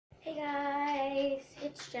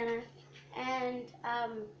it's Jenna, and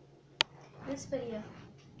this video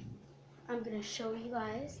I'm gonna show you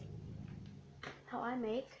guys how I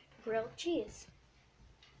make grilled cheese.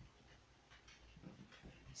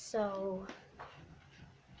 So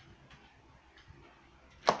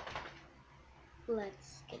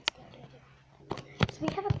let's get started. So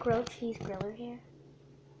we have a grilled cheese griller here.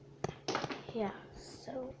 Yeah,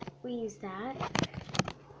 so we use that.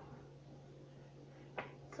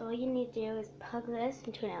 So all you need to do is plug this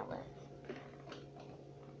into an outlet.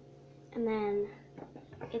 And then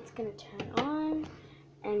it's gonna turn on,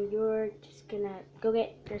 and you're just gonna go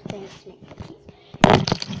get your things to make the cheese.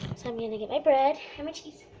 So I'm gonna get my bread and my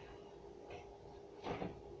cheese.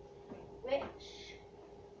 Which,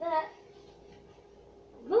 that,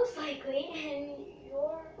 most likely in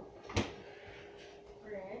your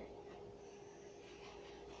bread.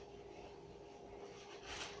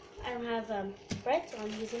 I don't have bread, so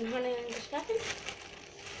I'm using honey English muffin.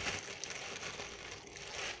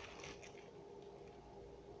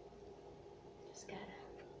 Just gotta.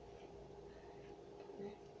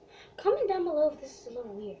 Comment down below if this is a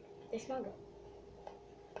little weird. They smell good.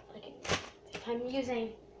 Like if I'm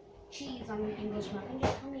using cheese on the English muffin,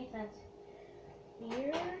 just tell me if that's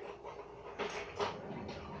weird.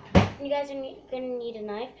 You guys are gonna need a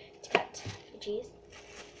knife to cut the cheese.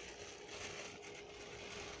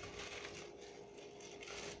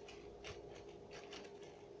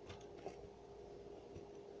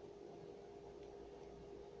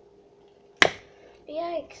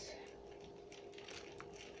 Yikes.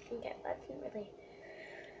 Okay, that didn't really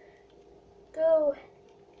go.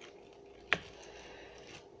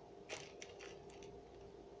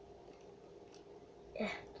 Yeah.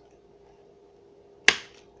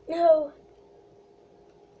 No.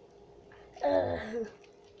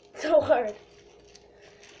 So hard.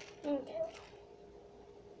 Okay.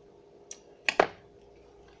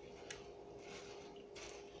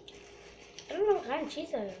 I don't know what kind of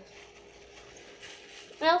cheese that is.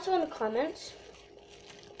 And also in the comments,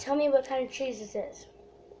 tell me what kind of cheese this is.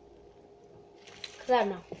 Because I don't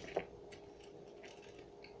know.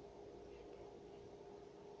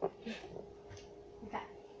 Okay.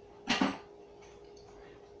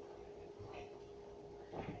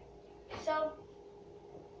 So,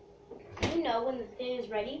 you know when the thing is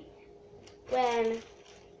ready, when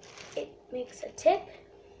it makes a tip.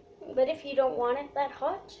 But if you don't want it that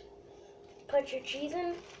hot, put your cheese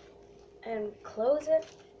in and close it,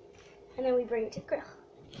 and then we bring it to the grill.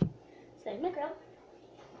 So there's my grill.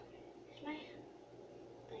 There's my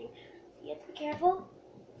thing. So you have to be careful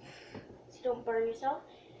so you don't burn yourself.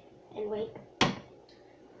 And wait.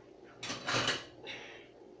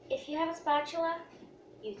 If you have a spatula,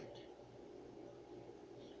 use it.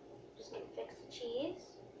 Just gonna fix the cheese.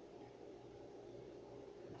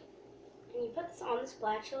 And you put this on the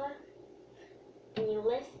spatula, and you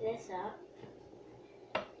lift this up,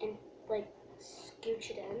 and like scooch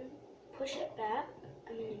it in, push it back,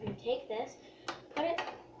 and then you can take this, put it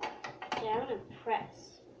down and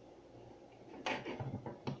press.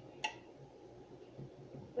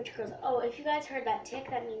 Which goes, oh, if you guys heard that tick,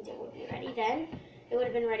 that means it would be ready then. It would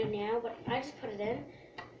have been ready now, but I just put it in.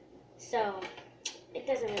 So it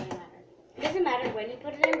doesn't really matter. It doesn't matter when you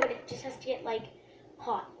put it in, but it just has to get like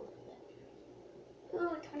hot a little bit.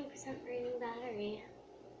 Ooh, 20% draining battery.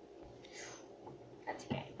 That's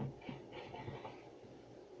okay.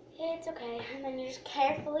 It's okay. And then you just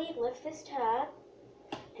carefully lift this tab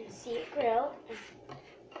and see it grill.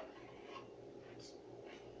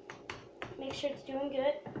 Make sure it's doing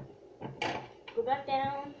good. Go back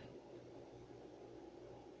down.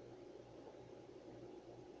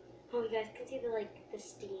 Oh, you guys can see the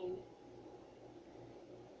steam.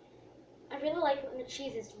 I really like it when the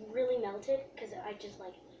cheese is really melted because I just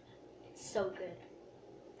like it. It's so good.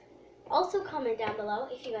 Also comment down below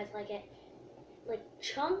if you guys like it like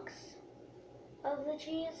chunks of the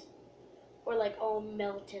cheese or like all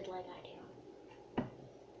melted like I do.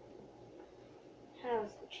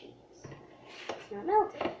 How's the cheese? It's not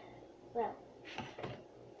melted. Well,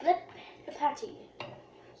 flip the patty.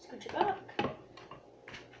 Scooch it back.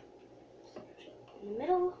 Scooch it in the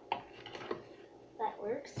middle. That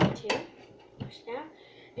works too. Push down.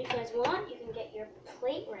 If you guys want, you can get your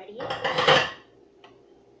plate ready.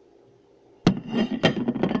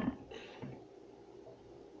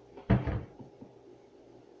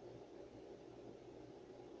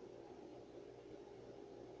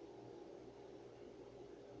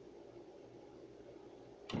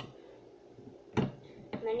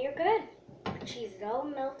 And then you're good. The cheese is all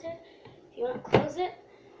melted. If you want to close it,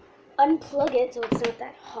 unplug it so it's not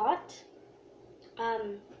that hot.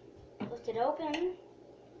 Lift it open.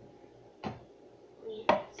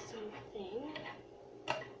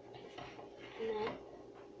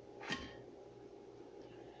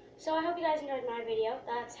 So I hope you guys enjoyed my video.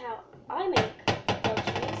 That's how I make grilled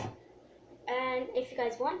cheese. And if you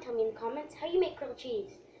guys want, tell me in the comments how you make grilled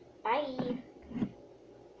cheese. Bye!